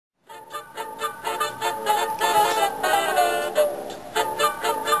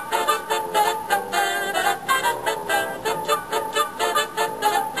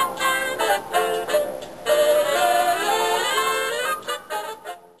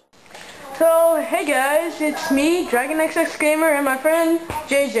So, hey guys, it's me, DragonXX Gamer, and my friend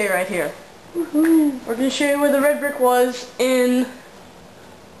JJ right here. We're going to show you where the red brick was in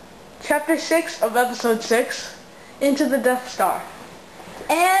Chapter 6 of Episode 6, Into the Death Star.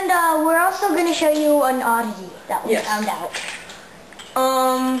 And we're also going to show you an oddity that we found out.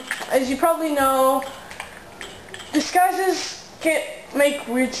 As you probably know, disguises can't make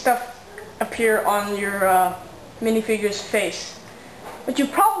weird stuff appear on your minifigure's face. What you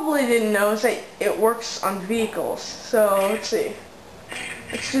probably didn't know is that it works on vehicles. So, let's see.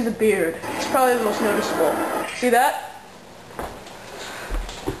 Let's do the beard. It's probably the most noticeable. See that?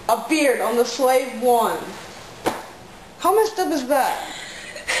 A beard on the Slave 1. How messed up is that?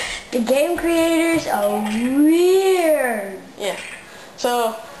 The game creators are weird. Yeah.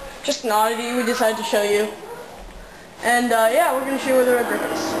 So, just an oddity we decided to show you. And, yeah, we're going to show you where the red brick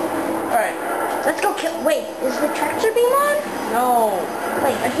is. Alright. Let's go kill... Wait, is the tractor beam on? No.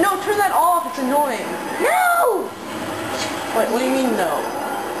 Wait. No, turn that off. It's annoying. No! Wait, what do you mean no?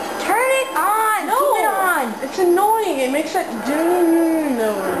 Turn it on. No. Keep it on. It's annoying. It makes that doo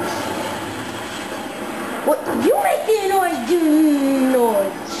noise. What? You make the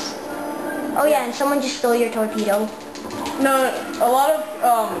noise. Oh yeah, and someone just stole your torpedo. No, a lot of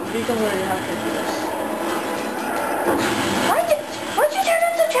vehicles already have torpedoes. Why'd you turn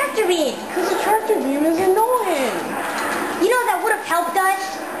off the tractor beam? Because the tractor beam is annoying. You know that would have helped us.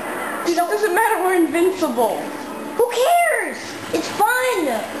 It doesn't matter. We're invincible. Who cares? It's fun.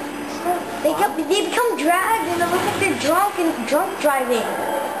 They become dragged and they look like they're drunk driving.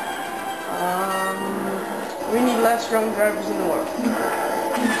 We need less drunk drivers in the world.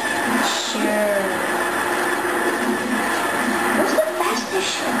 Sure. What's the fastest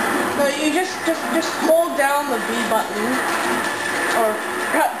ship? So you just hold down the B button, or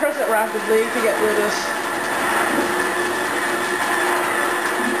press it rapidly to get through this.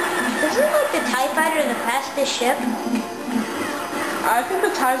 Isn't like the TIE Fighter the fastest ship? I think the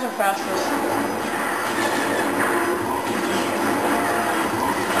TIEs are fastest.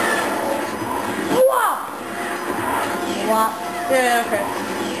 Whoa! Whoa. Yeah, okay.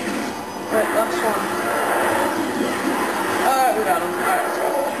 Right, last one. Alright, we got him. Alright, let's go.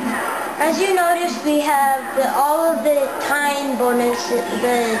 As you notice, we have all of the time bonuses,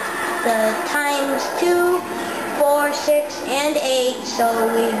 the times 2, 4, 6, and 8, so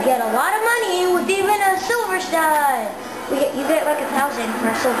we get a lot of money with even a silver star. You get like 1,000 for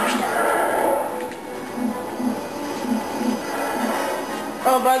a silver star.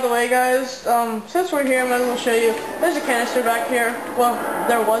 Oh, by the way, guys, since we're here, I'm going to show you. There's a canister back here. Well,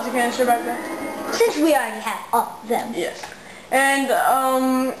 there was a canister back there. Since we already have all of them. Yes. And,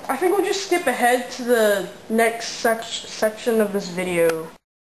 I think we'll just skip ahead to the next section of this video.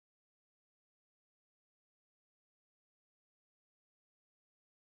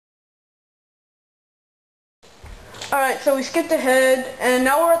 Alright, so we skipped ahead, and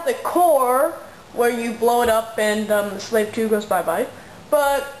now we're at the core, where you blow it up and the Slave 2 goes bye-bye.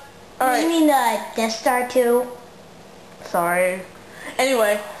 But, alright. You mean the Death Star 2? Sorry.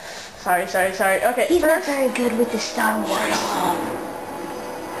 Anyway, sorry. Okay, He's not very good with the Star Wars.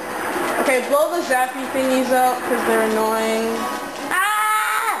 Okay, blow the zappy thingies up, because they're annoying.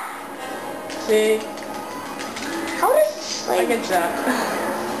 Ah! See? How does the Slave... I get zapped.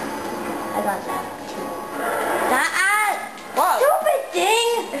 I got zapped. Wow. Stupid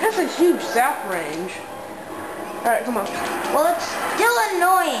thing! It has a huge zap range. Alright, come on. Well, it's still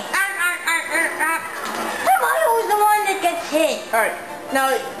annoying. Am I always the one that gets hit? Alright,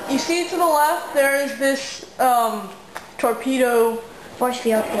 now you see to the left there is this torpedo Force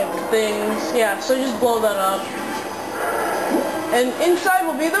field things. Yeah, so just blow that up. And inside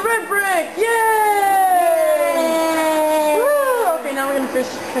will be the red brick! Yay! Woo! Okay, now we're gonna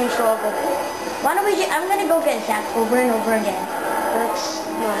finish the level. Why don't we I'm gonna go get zapped over and over again. That's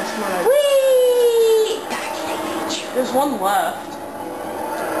not a smart idea. Whee! There's one left.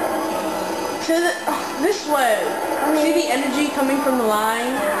 To the, this way. See the energy coming from the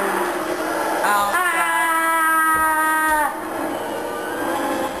line? Ow.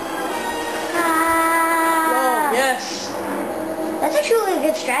 Oh, yes. That's actually a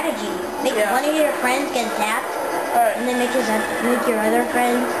good strategy. Make one of your friends get zapped, and then make your other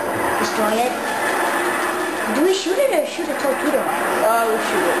friend destroy it. Do we shoot it or shoot a torpedo? We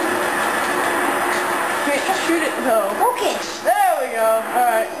shoot it. Okay, shoot it though. Focus. There we go.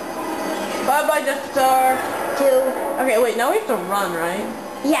 Alright. Bye-bye, Death Star. 2. Okay, wait, now we have to run, right?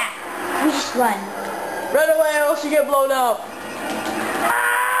 Yeah, we just run. Run away or else you get blown up. Ow!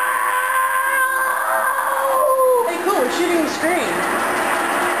 Hey, cool, we're shooting the screen.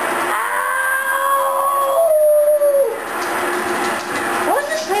 Ow! What was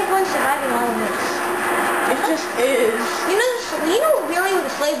the Slave 1 surviving this is You know really what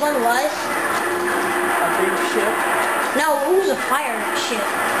the slave one was? a big ship. No, it was a fire ship.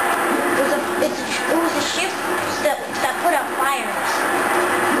 It was a ship that put out fires.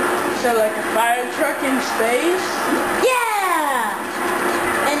 So like a fire truck in space? Yeah!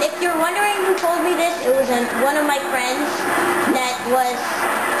 And if you're wondering who told me this, it was one of my friends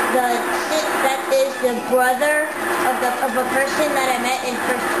that is the brother of a person that I met in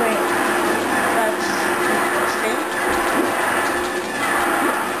first grade. That's interesting.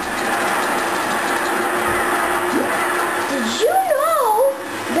 Did you know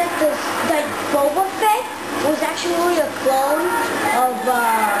that Boba Fett was actually a clone of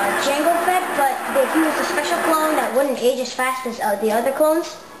Jango Fett, but he was a special clone that wouldn't age as fast as the other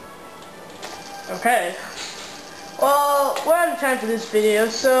clones? Okay. Well, we're out of time for this video,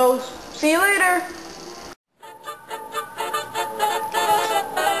 so see you later.